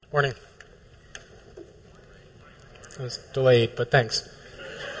Morning. It was delayed, but thanks.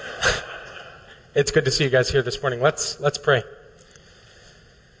 It's good to see you guys here this morning. Let's pray.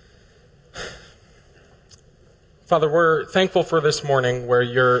 Father, we're thankful for this morning where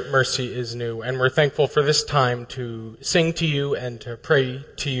your mercy is new, and we're thankful for this time to sing to you and to pray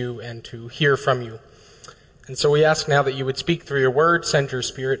to you and to hear from you. And so we ask now that you would speak through your word, send your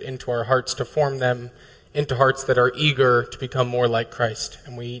Spirit into our hearts to form them into hearts that are eager to become more like Christ.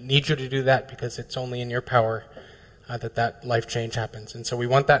 And we need you to do that because it's only in your power that life change happens. And so we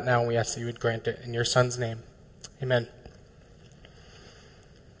want that now, and we ask that you would grant it in your Son's name. Amen.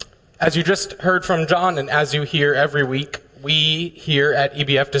 As you just heard from John, and as you hear every week, we here at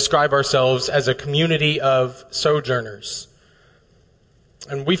EBF describe ourselves as a community of sojourners.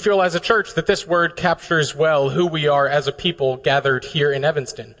 And we feel as a church that this word captures well who we are as a people gathered here in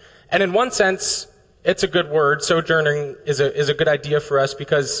Evanston. And in one sense, it's a good word. Sojourning is a good idea for us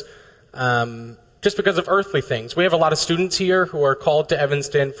because just because of earthly things. We have a lot of students here who are called to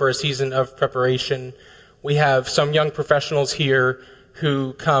Evanston for a season of preparation. We have some young professionals here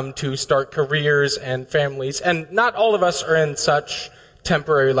who come to start careers and families. And not all of us are in such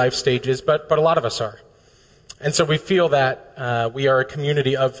temporary life stages, but a lot of us are. And so we feel that we are a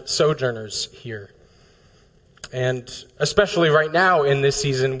community of sojourners here. And especially right now in this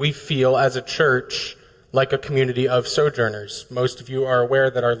season, we feel as a church like a community of sojourners. Most of you are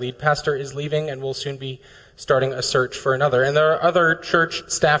aware that our lead pastor is leaving and will soon be starting a search for another. And there are other church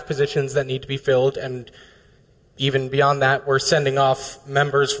staff positions that need to be filled. And even beyond that, we're sending off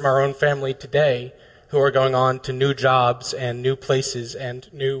members from our own family today who are going on to new jobs and new places and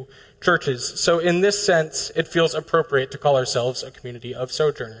new churches. So in this sense, it feels appropriate to call ourselves a community of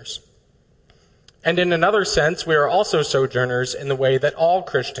sojourners. And in another sense, we are also sojourners in the way that all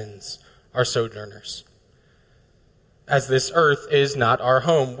Christians are sojourners. As this earth is not our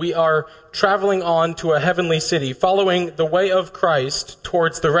home, we are traveling on to a heavenly city, following the way of Christ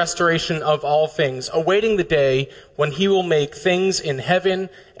towards the restoration of all things, awaiting the day when he will make things in heaven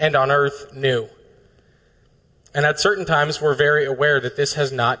and on earth new. And at certain times, we're very aware that this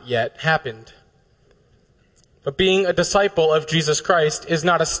has not yet happened. But being a disciple of Jesus Christ is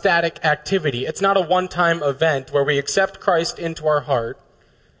not a static activity. It's not a one-time event where we accept Christ into our heart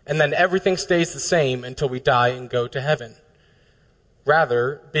and then everything stays the same until we die and go to heaven.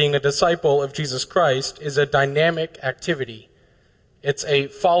 Rather, being a disciple of Jesus Christ is a dynamic activity. It's a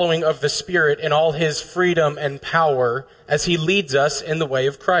following of the Spirit in all his freedom and power as he leads us in the way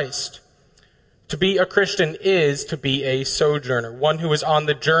of Christ. To be a Christian is to be a sojourner, one who is on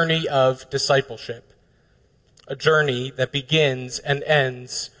the journey of discipleship. A journey that begins and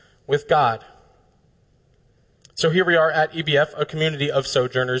ends with God. So here we are at EBF, a community of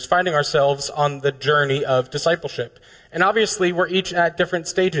sojourners, finding ourselves on the journey of discipleship. And obviously, we're each at different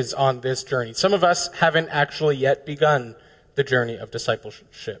stages on this journey. Some of us haven't actually yet begun the journey of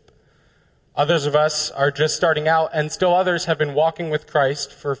discipleship. Others of us are just starting out, and still others have been walking with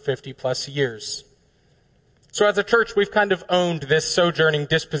Christ for 50 plus years. So as a church, we've kind of owned this sojourning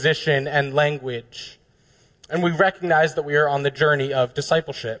disposition and language. And we recognize that we are on the journey of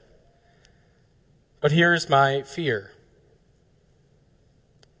discipleship. But here's my fear.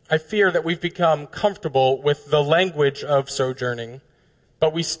 I fear that we've become comfortable with the language of sojourning,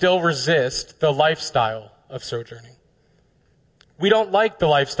 but we still resist the lifestyle of sojourning. We don't like the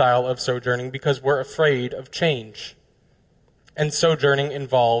lifestyle of sojourning because we're afraid of change. And sojourning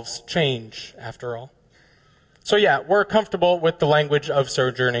involves change, after all. So yeah, we're comfortable with the language of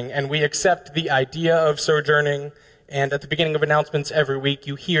sojourning, and we accept the idea of sojourning, and at the beginning of announcements every week,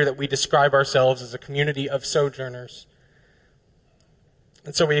 you hear that we describe ourselves as a community of sojourners.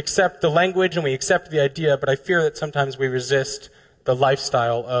 And so we accept the language and we accept the idea, but I fear that sometimes we resist the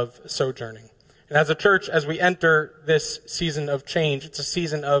lifestyle of sojourning. And as a church, as we enter this season of change, it's a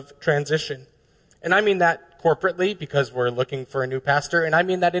season of transition. And I mean that corporately because we're looking for a new pastor, and I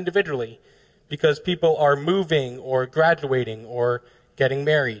mean that individually because people are moving or graduating or getting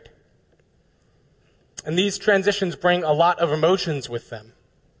married. And these transitions bring a lot of emotions with them.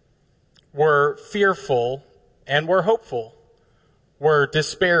 We're fearful and we're hopeful. We're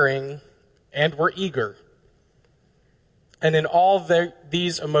despairing and we're eager. And in all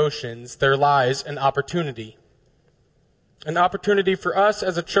these emotions, there lies an opportunity. An opportunity for us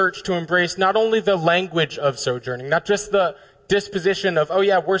as a church to embrace not only the language of sojourning, not just the disposition of, oh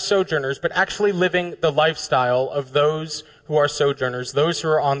yeah, we're sojourners, but actually living the lifestyle of those who are sojourners, those who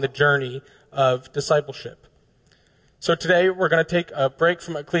are on the journey of discipleship. So today we're going to take a break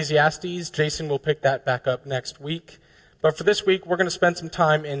from Ecclesiastes. Jason will pick that back up next week. But for this week, we're going to spend some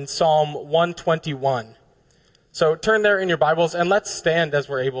time in Psalm 121. So turn there in your Bibles, and let's stand as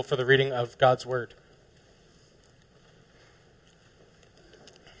we're able for the reading of God's Word.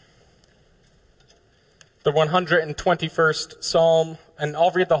 The 121st Psalm, and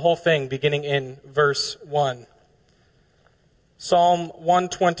I'll read the whole thing beginning in verse 1. Psalm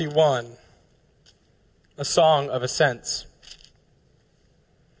 121, a song of ascents.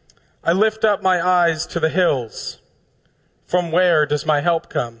 I lift up my eyes to the hills. From where does my help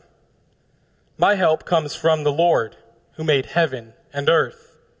come? My help comes from the Lord, who made heaven and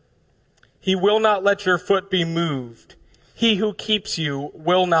earth. He will not let your foot be moved. He who keeps you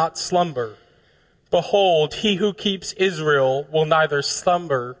will not slumber. Behold, he who keeps Israel will neither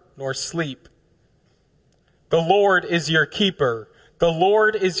slumber nor sleep. The Lord is your keeper. The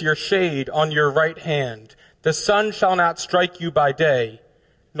Lord is your shade on your right hand. The sun shall not strike you by day,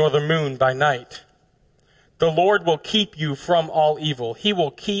 nor the moon by night. The Lord will keep you from all evil. He will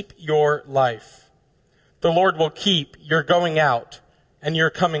keep your life. The Lord will keep your going out and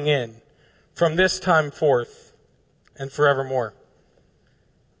your coming in from this time forth and forevermore.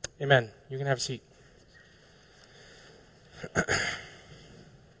 Amen. You can have a seat.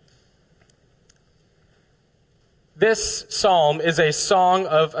 This psalm is a song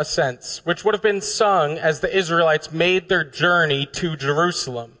of ascents, which would have been sung as the Israelites made their journey to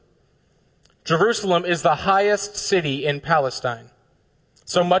Jerusalem. Jerusalem is the highest city in Palestine.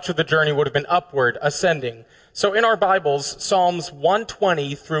 So much of the journey would have been upward, ascending. So in our Bibles, Psalms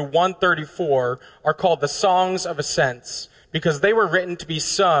 120 through 134 are called the Songs of Ascents, because they were written to be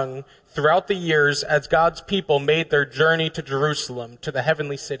sung throughout the years as God's people made their journey to Jerusalem, to the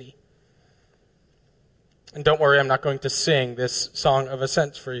heavenly city. And don't worry, I'm not going to sing this Song of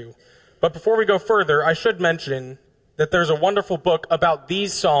Ascents for you. But before we go further, I should mention that there's a wonderful book about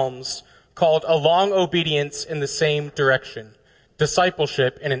these Psalms called A Long Obedience in the Same Direction,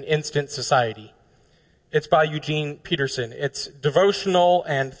 Discipleship in an Instant Society. It's by Eugene Peterson. It's devotional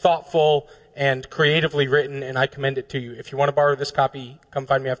and thoughtful and creatively written, and I commend it to you. If you want to borrow this copy, come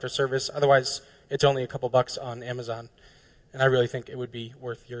find me after service. Otherwise, it's only a couple bucks on Amazon, and I really think it would be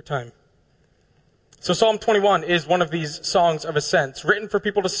worth your time. So Psalm 21 is one of these songs of ascents, written for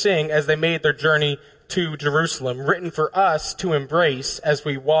people to sing as they made their journey to Jerusalem, written for us to embrace as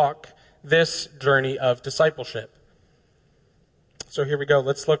we walk this journey of discipleship. So here we go.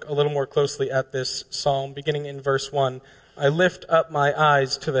 Let's look a little more closely at this psalm, beginning in verse 1. I lift up my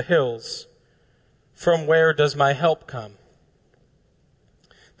eyes to the hills. From where does my help come?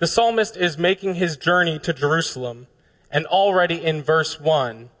 The psalmist is making his journey to Jerusalem, and already in verse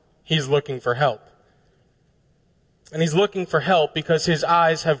 1, he's looking for help. And he's looking for help because his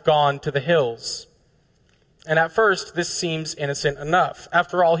eyes have gone to the hills. And at first, this seems innocent enough.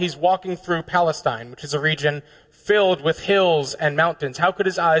 After all, he's walking through Palestine, which is a region filled with hills and mountains. How could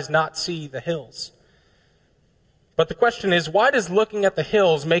his eyes not see the hills? But the question is, why does looking at the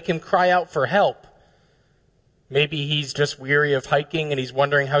hills make him cry out for help? Maybe he's just weary of hiking and he's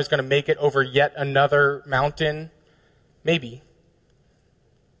wondering how he's going to make it over yet another mountain. Maybe.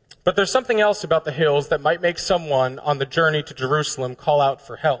 But there's something else about the hills that might make someone on the journey to Jerusalem call out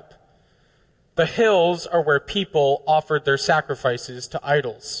for help. The hills are where people offered their sacrifices to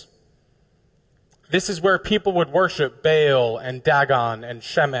idols. This is where people would worship Baal and Dagon and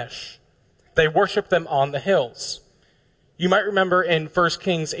Shemesh. They worshiped them on the hills. You might remember in 1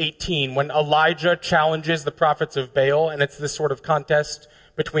 Kings 18 when Elijah challenges the prophets of Baal, and it's this sort of contest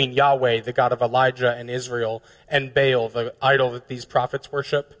between Yahweh, the God of Elijah and Israel, and Baal, the idol that these prophets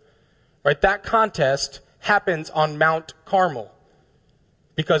worship. Right? That contest happens on Mount Carmel,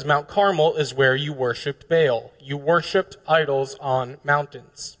 because Mount Carmel is where you worshiped Baal. You worshiped idols on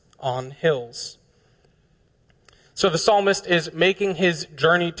mountains, on hills. So the psalmist is making his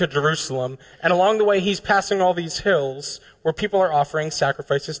journey to Jerusalem, and along the way he's passing all these hills where people are offering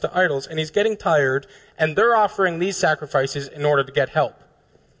sacrifices to idols, and he's getting tired, and they're offering these sacrifices in order to get help.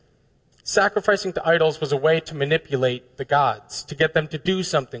 Sacrificing to idols was a way to manipulate the gods, to get them to do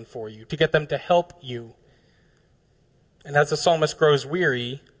something for you, to get them to help you. And as the psalmist grows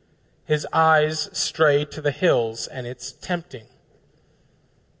weary, his eyes stray to the hills, and it's tempting.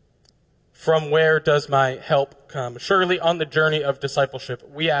 From where does my help come? Surely on the journey of discipleship,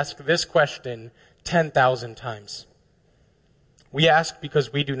 we ask this question 10,000 times. We ask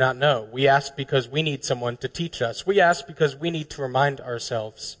because we do not know. We ask because we need someone to teach us. We ask because we need to remind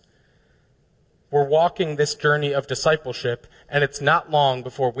ourselves. We're walking this journey of discipleship, and it's not long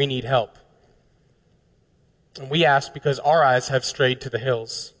before we need help. And we ask because our eyes have strayed to the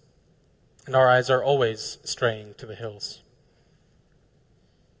hills, and our eyes are always straying to the hills.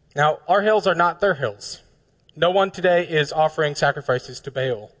 Now, our hills are not their hills. No one today is offering sacrifices to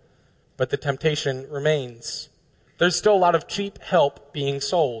Baal, but the temptation remains. There's still a lot of cheap help being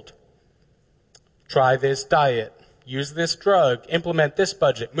sold. Try this diet, use this drug, implement this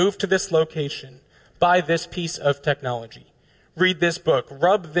budget, move to this location, buy this piece of technology, read this book,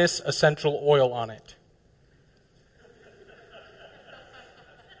 rub this essential oil on it.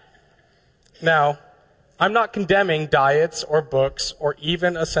 Now, I'm not condemning diets or books or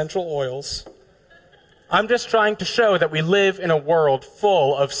even essential oils. I'm just trying to show that we live in a world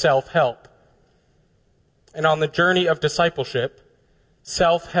full of self-help. And on the journey of discipleship,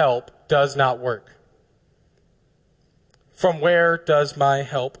 self-help does not work. From where does my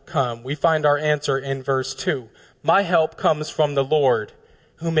help come? We find our answer in verse 2. My help comes from the Lord,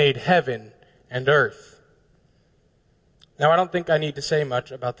 who made heaven and earth. Now, I don't think I need to say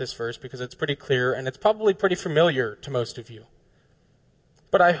much about this verse because it's pretty clear and it's probably pretty familiar to most of you.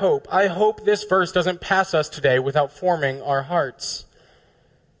 But I hope this verse doesn't pass us today without forming our hearts.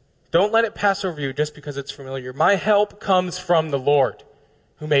 Don't let it pass over you just because it's familiar. My help comes from the Lord,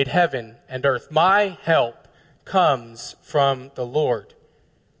 who made heaven and earth. My help comes from the Lord,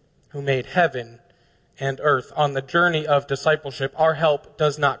 who made heaven and earth. On the journey of discipleship, our help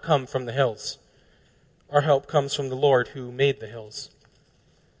does not come from the hills. Our help comes from the Lord who made the hills.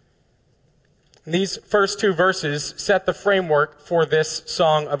 And these first two verses set the framework for this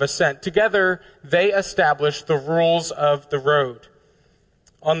song of ascent. Together, they establish the rules of the road.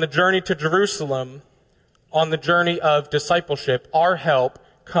 On the journey to Jerusalem, on the journey of discipleship, our help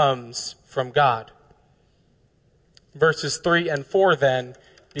comes from God. Verses 3 and 4 then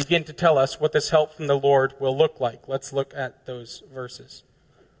begin to tell us what this help from the Lord will look like. Let's look at those verses.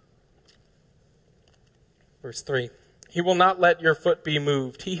 Verse 3. He will not let your foot be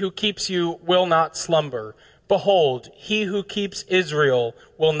moved. He who keeps you will not slumber. Behold, he who keeps Israel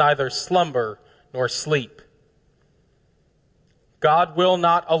will neither slumber nor sleep. God will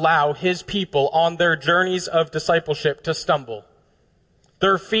not allow his people on their journeys of discipleship to stumble.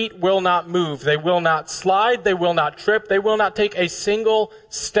 Their feet will not move. They will not slide. They will not trip. They will not take a single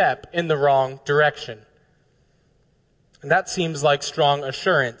step in the wrong direction. And that seems like strong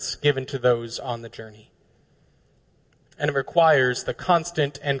assurance given to those on the journey. And it requires the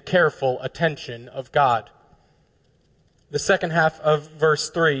constant and careful attention of God. The second half of verse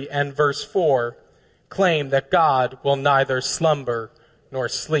 3 and verse 4 claim that God will neither slumber nor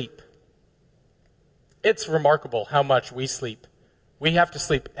sleep. It's remarkable how much we sleep. We have to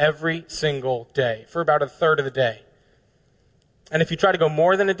sleep every single day for about a third of the day. And if you try to go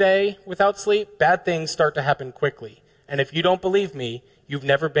more than a day without sleep, bad things start to happen quickly. And if you don't believe me, you've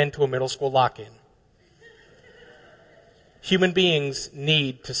never been to a middle school lock-in. Human beings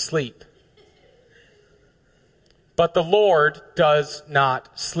need to sleep. But the Lord does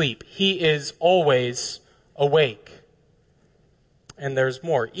not sleep. He is always awake. And there's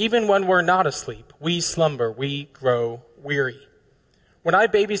more. Even when we're not asleep, we slumber, we grow weary. When I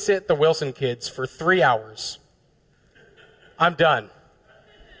babysit the Wilson kids for 3 hours, I'm done.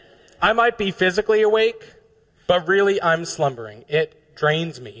 I might be physically awake, but really I'm slumbering. It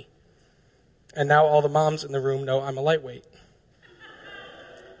drains me. And now all the moms in the room know I'm a lightweight.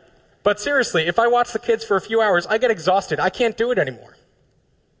 But seriously, if I watch the kids for a few hours, I get exhausted. I can't do it anymore.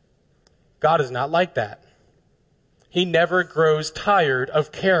 God is not like that. He never grows tired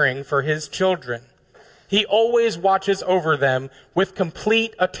of caring for his children. He always watches over them with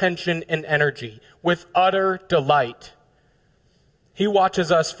complete attention and energy, with utter delight. He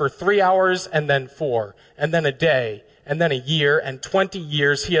watches us for 3 hours and then 4, and then a day, and then a year, and 20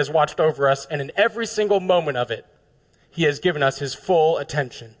 years he has watched over us, and in every single moment of it, he has given us his full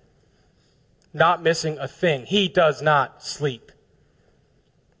attention. Not missing a thing. He does not sleep.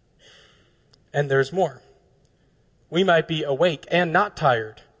 And there's more. We might be awake and not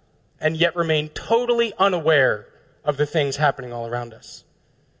tired, and yet remain totally unaware of the things happening all around us.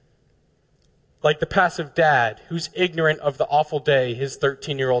 Like the passive dad who's ignorant of the awful day his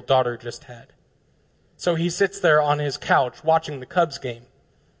 13-year-old daughter just had. So he sits there on his couch watching the Cubs game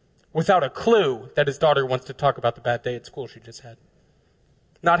without a clue that his daughter wants to talk about the bad day at school she just had.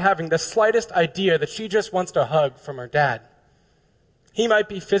 Not having the slightest idea that she just wants a hug from her dad. He might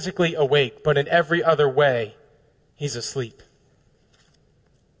be physically awake, but in every other way, he's asleep.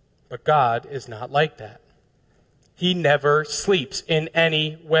 But God is not like that. He never sleeps in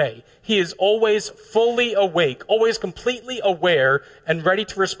any way. He is always fully awake, always completely aware, and ready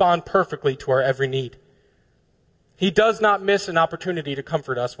to respond perfectly to our every need. He does not miss an opportunity to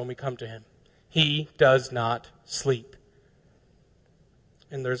comfort us when we come to him. He does not sleep.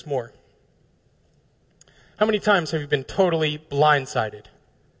 And there's more. How many times have you been totally blindsided,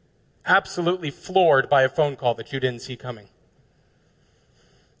 absolutely floored by a phone call that you didn't see coming?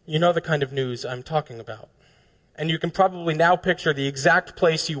 You know the kind of news I'm talking about. And you can probably now picture the exact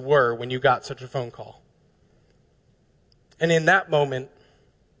place you were when you got such a phone call. And in that moment,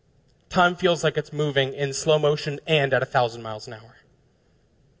 time feels like it's moving in slow motion and at 1,000 miles an hour.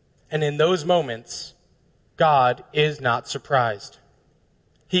 And in those moments, God is not surprised.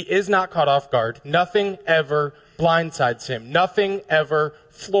 He is not caught off guard. Nothing ever blindsides him. Nothing ever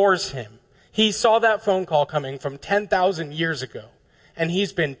floors him. He saw that phone call coming from 10,000 years ago, and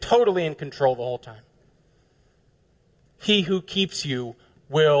he's been totally in control the whole time. He who keeps you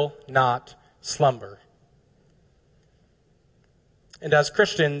will not slumber. And as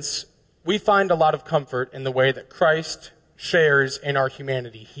Christians, we find a lot of comfort in the way that Christ shares in our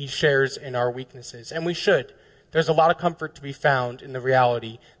humanity. He shares in our weaknesses, and we should. There's a lot of comfort to be found in the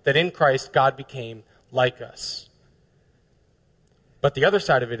reality that in Christ, God became like us. But the other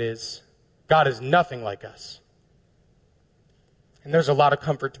side of it is, God is nothing like us. And there's a lot of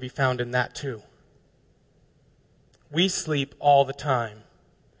comfort to be found in that too. We sleep all the time,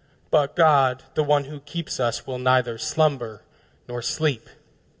 but God, the one who keeps us, will neither slumber nor sleep.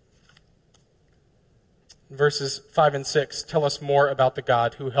 Verses 5 and 6 tell us more about the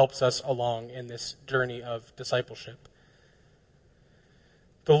God who helps us along in this journey of discipleship.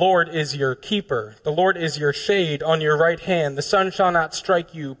 The Lord is your keeper. The Lord is your shade on your right hand. The sun shall not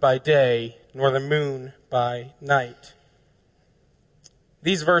strike you by day, nor the moon by night.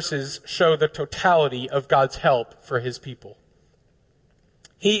 These verses show the totality of God's help for his people.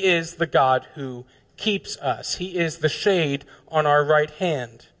 He is the God who keeps us. He is the shade on our right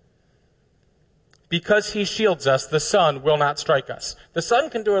hand. Because he shields us, the sun will not strike us. The sun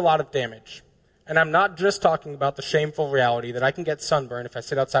can do a lot of damage. And I'm not just talking about the shameful reality that I can get sunburned if I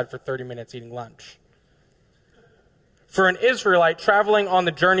sit outside for 30 minutes eating lunch. For an Israelite traveling on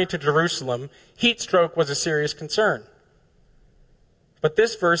the journey to Jerusalem, heat stroke was a serious concern. But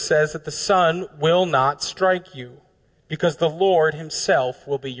this verse says that the sun will not strike you, because the Lord himself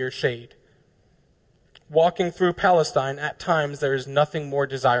will be your shade. Walking through Palestine, at times there is nothing more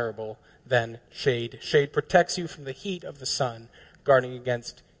desirable than shade. Shade protects you from the heat of the sun, guarding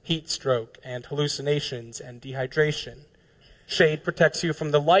against heat stroke and hallucinations and dehydration. Shade protects you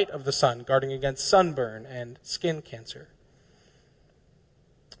from the light of the sun, guarding against sunburn and skin cancer.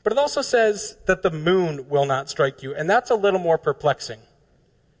 But it also says that the moon will not strike you, and that's a little more perplexing.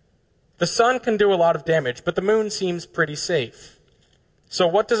 The sun can do a lot of damage, but the moon seems pretty safe. So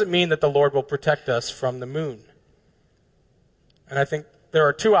what does it mean that the Lord will protect us from the moon? And I think there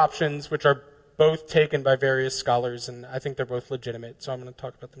are two options which are both taken by various scholars, and I think they're both legitimate, so I'm going to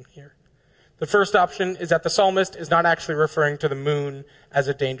talk about them here. The first option is that the psalmist is not actually referring to the moon as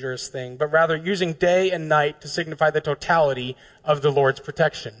a dangerous thing, but rather using day and night to signify the totality of the Lord's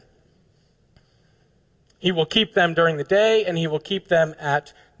protection. He will keep them during the day, and he will keep them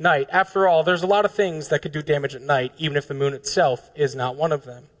at night. After all, there's a lot of things that could do damage at night, even if the moon itself is not one of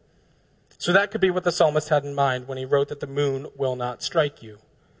them. So that could be what the psalmist had in mind when he wrote that the moon will not strike you.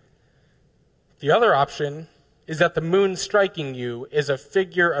 The other option is that the moon striking you is a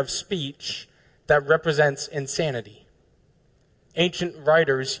figure of speech that represents insanity. Ancient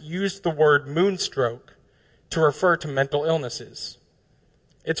writers used the word moonstroke to refer to mental illnesses.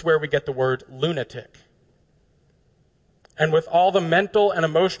 It's where we get the word lunatic. And with all the mental and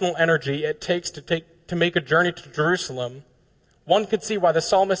emotional energy it takes to make a journey to Jerusalem, one could see why the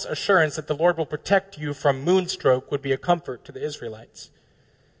psalmist's assurance that the Lord will protect you from moonstroke would be a comfort to the Israelites.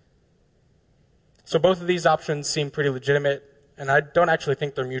 So both of these options seem pretty legitimate, and I don't actually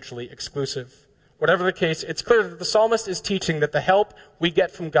think they're mutually exclusive. Whatever the case, it's clear that the psalmist is teaching that the help we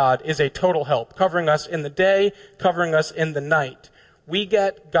get from God is a total help, covering us in the day, covering us in the night. We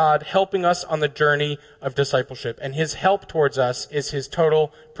get God helping us on the journey of discipleship, and his help towards us is his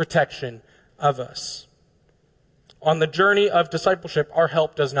total protection of us. On the journey of discipleship, our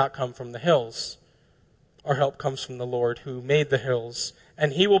help does not come from the hills. Our help comes from the Lord who made the hills,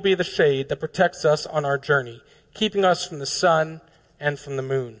 and he will be the shade that protects us on our journey, keeping us from the sun and from the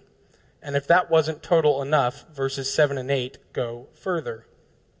moon. And if that wasn't total enough, verses 7 and 8 go further.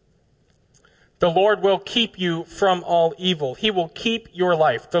 The Lord will keep you from all evil. He will keep your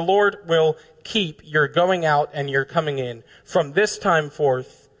life. The Lord will keep your going out and your coming in from this time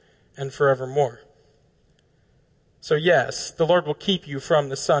forth and forevermore. So yes, the Lord will keep you from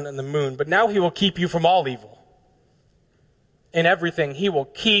the sun and the moon, but now he will keep you from all evil. In everything, he will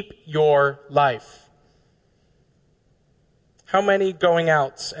keep your life. How many going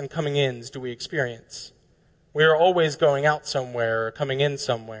outs and coming ins do we experience? We are always going out somewhere or coming in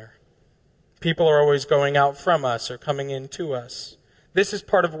somewhere. People are always going out from us or coming in to us. This is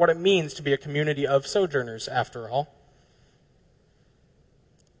part of what it means to be a community of sojourners, after all.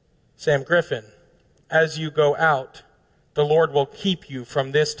 Sam Griffin, As you go out, the Lord will keep you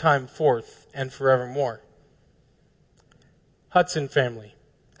from this time forth and forevermore. Hudson family,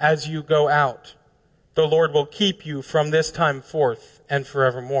 as you go out, the Lord will keep you from this time forth and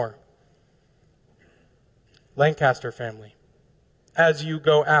forevermore. Lancaster family, as you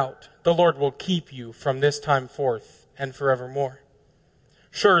go out, the Lord will keep you from this time forth and forevermore.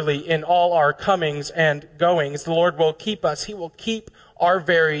 Surely in all our comings and goings, the Lord will keep us. He will keep our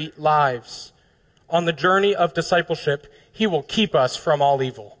very lives. On the journey of discipleship, He will keep us from all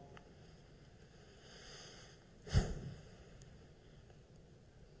evil.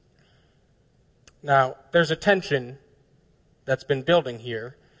 Now, there's a tension that's been building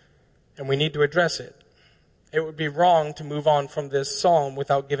here, and we need to address it. It would be wrong to move on from this psalm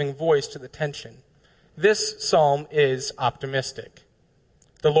without giving voice to the tension. This psalm is optimistic.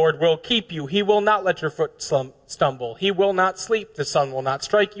 The Lord will keep you. He will not let your foot stumble. He will not sleep. The sun will not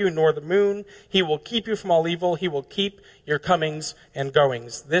strike you, nor the moon. He will keep you from all evil. He will keep your comings and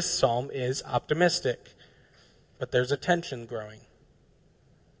goings. This psalm is optimistic. But there's a tension growing.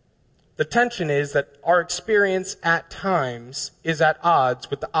 The tension is that our experience at times is at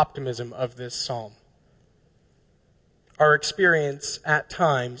odds with the optimism of this psalm. Our experience at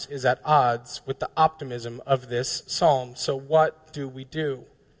times is at odds with the optimism of this psalm. So what do we do?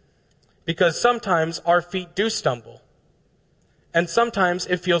 Because sometimes our feet do stumble. And sometimes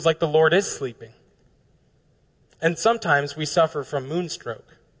it feels like the Lord is sleeping. And sometimes we suffer from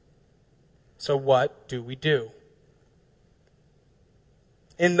moonstroke. So what do we do?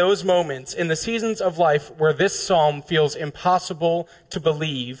 In those moments, in the seasons of life where this psalm feels impossible to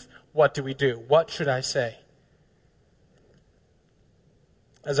believe, what do we do? What should I say?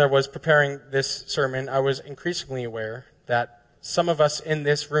 As I was preparing this sermon, I was increasingly aware that some of us in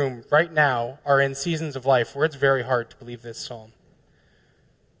this room right now are in seasons of life where it's very hard to believe this psalm.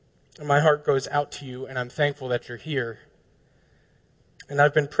 And my heart goes out to you, and I'm thankful that you're here. And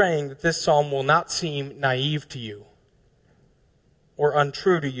I've been praying that this psalm will not seem naive to you or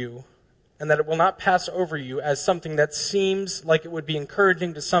untrue to you, and that it will not pass over you as something that seems like it would be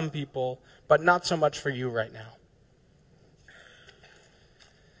encouraging to some people, but not so much for you right now.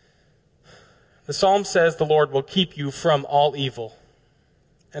 The psalm says the Lord will keep you from all evil.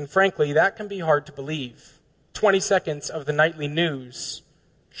 And frankly, that can be hard to believe. 20 seconds of the nightly news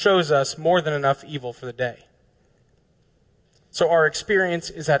shows us more than enough evil for the day. So our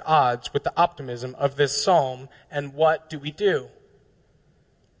experience is at odds with the optimism of this psalm, and what do we do?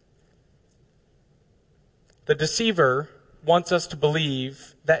 The deceiver wants us to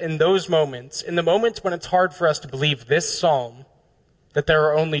believe that in those moments, in the moments when it's hard for us to believe this psalm, that there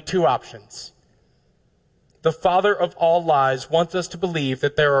are only two options. The father of all lies wants us to believe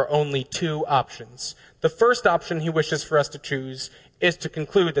that there are only two options. The first option he wishes for us to choose is to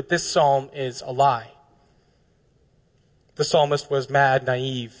conclude that this psalm is a lie. The psalmist was mad,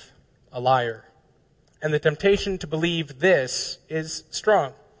 naive, a liar. And the temptation to believe this is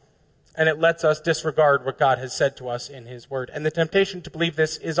strong. And it lets us disregard what God has said to us in His Word. And the temptation to believe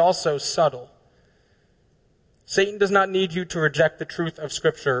this is also subtle. Satan does not need you to reject the truth of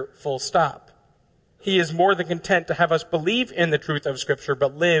Scripture, full stop. He is more than content to have us believe in the truth of Scripture,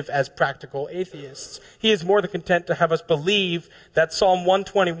 but live as practical atheists. He is more than content to have us believe that Psalm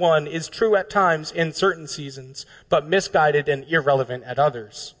 121 is true at times in certain seasons, but misguided and irrelevant at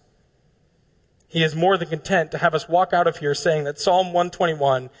others. He is more than content to have us walk out of here saying that Psalm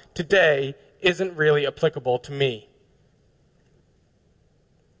 121 today isn't really applicable to me.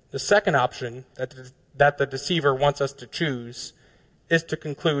 The second option that the deceiver wants us to choose is to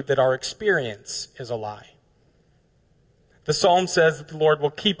conclude that our experience is a lie. The psalm says that the Lord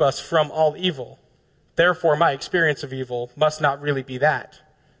will keep us from all evil. Therefore, my experience of evil must not really be that.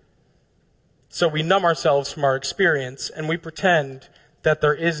 So we numb ourselves from our experience and we pretend that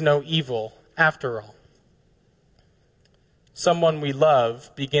there is no evil after all. Someone we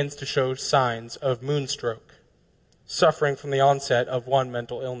love begins to show signs of moonstroke, suffering from the onset of one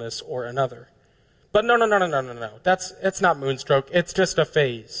mental illness or another. But no. It's not moonstroke. It's just a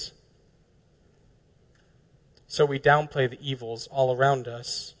phase. So we downplay the evils all around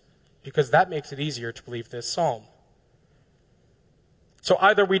us because that makes it easier to believe this psalm. So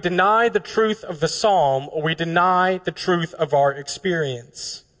either we deny the truth of the psalm or we deny the truth of our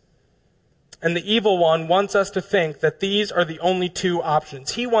experience. And the evil one wants us to think that these are the only two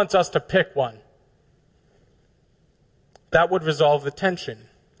options. He wants us to pick one. That would resolve the tension,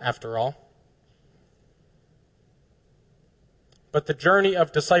 after all. But the journey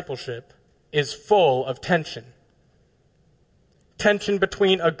of discipleship is full of tension. Tension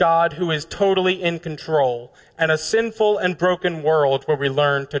between a God who is totally in control and a sinful and broken world where we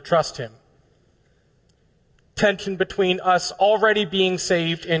learn to trust Him. tension between us already being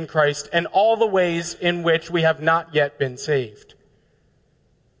saved in Christ and all the ways in which we have not yet been saved.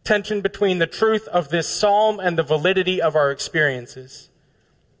 Tension between the truth of this psalm and the validity of our experiences.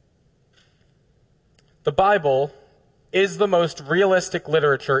 The Bible is the most realistic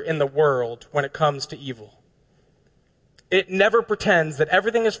literature in the world when it comes to evil. It never pretends that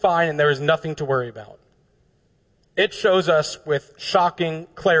everything is fine and there is nothing to worry about. It shows us with shocking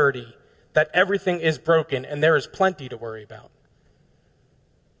clarity that everything is broken and there is plenty to worry about.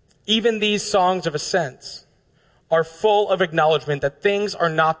 Even these songs of ascents are full of acknowledgement that things are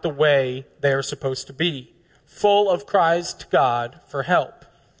not the way they are supposed to be, full of cries to God for help.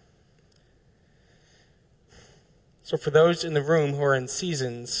 So for those in the room who are in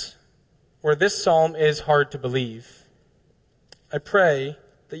seasons where this psalm is hard to believe, I pray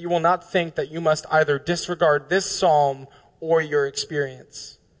that you will not think that you must either disregard this psalm or your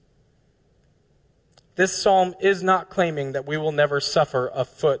experience. This psalm is not claiming that we will never suffer a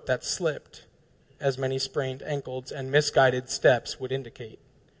foot that slipped, as many sprained ankles and misguided steps would indicate.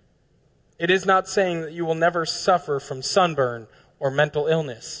 It is not saying that you will never suffer from sunburn or mental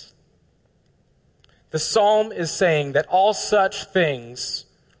illness. The psalm is saying that all such things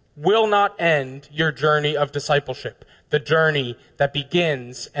will not end your journey of discipleship, the journey that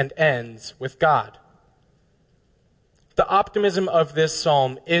begins and ends with God. The optimism of this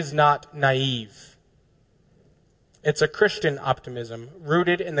psalm is not naive. It's a Christian optimism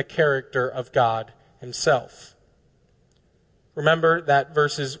rooted in the character of God himself. Remember that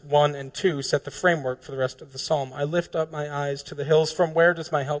verses 1 and 2 set the framework for the rest of the psalm. I lift up my eyes to the hills. From where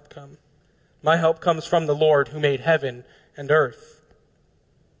does my help come? My help comes from the Lord who made heaven and earth.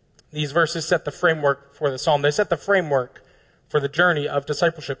 These verses set the framework for the psalm. They set the framework for the journey of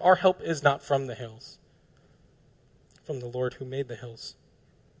discipleship. Our help is not from the hills, from the Lord who made the hills.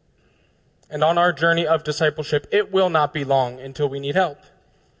 And on our journey of discipleship, it will not be long until we need help.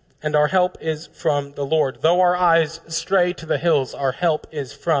 And our help is from the Lord. Though our eyes stray to the hills, our help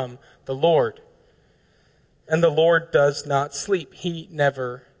is from the Lord. And the Lord does not sleep. He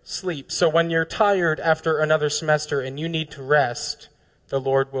never sleeps. So when you're tired after another semester and you need to rest, the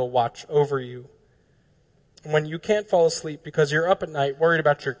Lord will watch over you. And when you can't fall asleep because you're up at night worried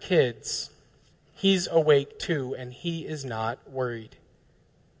about your kids, He's awake too, and He is not worried.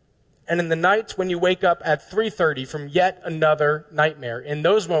 And in the nights when you wake up at 3:30 from yet another nightmare, in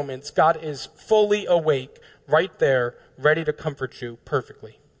those moments, God is fully awake, right there, ready to comfort you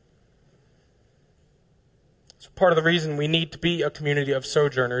perfectly. So part of the reason we need to be a community of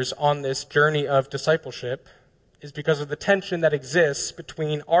sojourners on this journey of discipleship is because of the tension that exists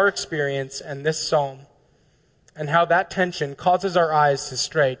between our experience and this psalm, and how that tension causes our eyes to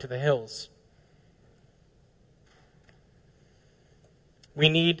stray to the hills. We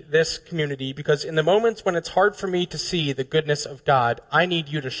need this community because in the moments when it's hard for me to see the goodness of God, I need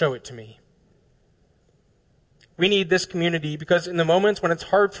you to show it to me. We need this community because in the moments when it's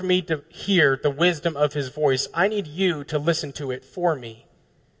hard for me to hear the wisdom of His voice, I need you to listen to it for me.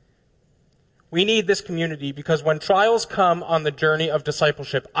 We need this community because when trials come on the journey of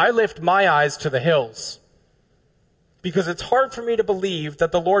discipleship, I lift my eyes to the hills. Because it's hard for me to believe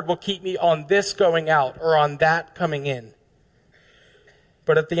that the Lord will keep me on this going out or on that coming in.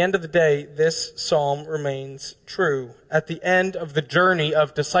 But at the end of the day, this psalm remains true. At the end of the journey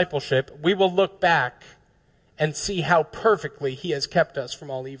of discipleship, we will look back and see how perfectly He has kept us from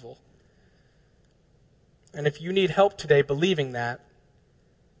all evil. And if you need help today believing that,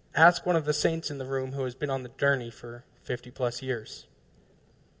 ask one of the saints in the room who has been on the journey for 50 plus years.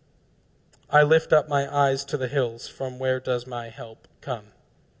 I lift up my eyes to the hills. From where does my help come?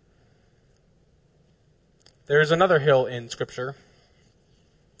 There is another hill in Scripture,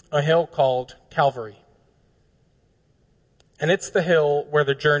 a hill called Calvary. And it's the hill where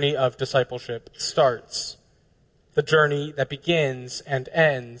the journey of discipleship starts. The journey that begins and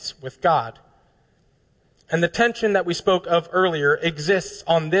ends with God. And the tension that we spoke of earlier exists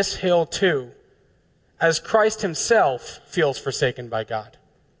on this hill too, as Christ Himself feels forsaken by God.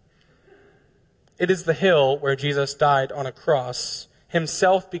 It is the hill where Jesus died on a cross,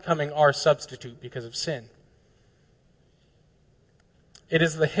 Himself becoming our substitute because of sin. It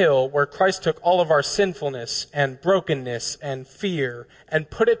is the hill where Christ took all of our sinfulness and brokenness and fear and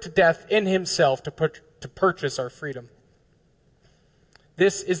put it to death in Himself to purchase our freedom.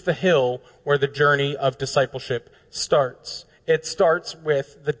 This is the hill where the journey of discipleship starts. It starts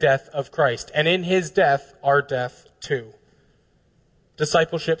with the death of Christ, and in His death, our death too.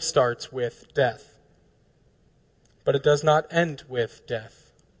 Discipleship starts with death. But it does not end with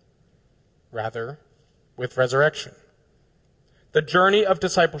death. Rather, with resurrection. The journey of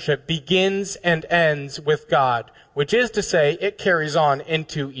discipleship begins and ends with God, which is to say, it carries on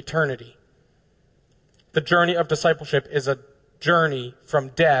into eternity. The journey of discipleship is a journey from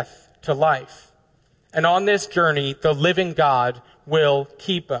death to life. And on this journey, the living God will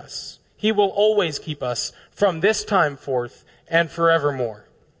keep us. He will always keep us from this time forth and forevermore.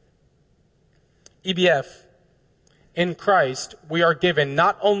 EBF, in Christ, we are given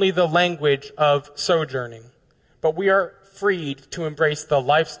not only the language of sojourning, but we are freed to embrace the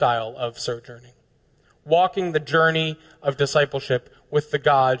lifestyle of sojourning, walking the journey of discipleship with the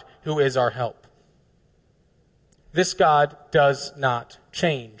God who is our help. This God does not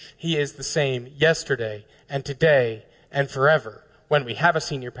change. He is the same yesterday and today and forever, when we have a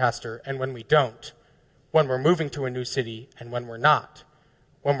senior pastor and when we don't, when we're moving to a new city and when we're not,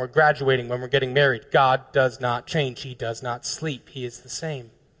 when we're graduating, when we're getting married. God does not change. He does not sleep. He is the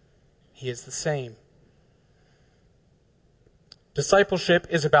same. He is the same. Discipleship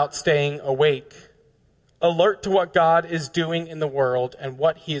is about staying awake, alert to what God is doing in the world and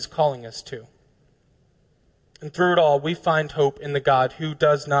what he is calling us to. And through it all, we find hope in the God who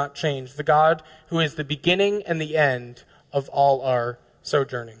does not change, the God who is the beginning and the end of all our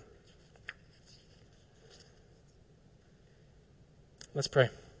sojourning. Let's pray.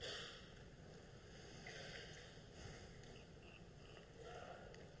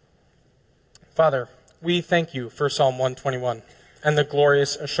 Father, we thank you for Psalm 121 and the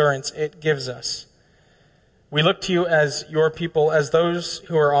glorious assurance it gives us. We look to you as your people, as those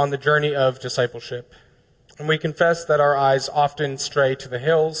who are on the journey of discipleship. And we confess that our eyes often stray to the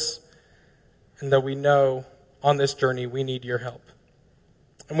hills, and that we know on this journey we need your help.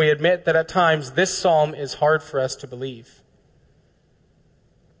 And we admit that at times this psalm is hard for us to believe.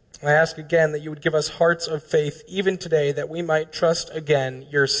 I ask again that you would give us hearts of faith even today, that we might trust again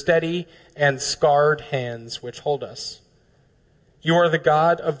your steady and scarred hands which hold us. You are the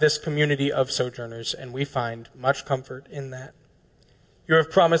God of this community of sojourners, and we find much comfort in that. You have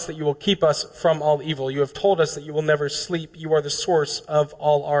promised that you will keep us from all evil. You have told us that you will never sleep. You are the source of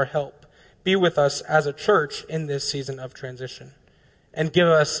all our help. Be with us as a church in this season of transition, and give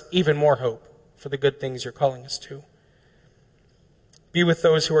us even more hope for the good things you're calling us to. Be with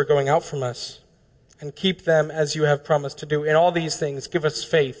those who are going out from us, and keep them as you have promised to do. In all these things, give us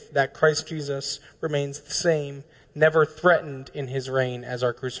faith that Christ Jesus remains the same, never threatened in his reign as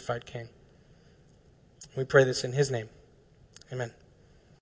our crucified King. We pray this in his name. Amen.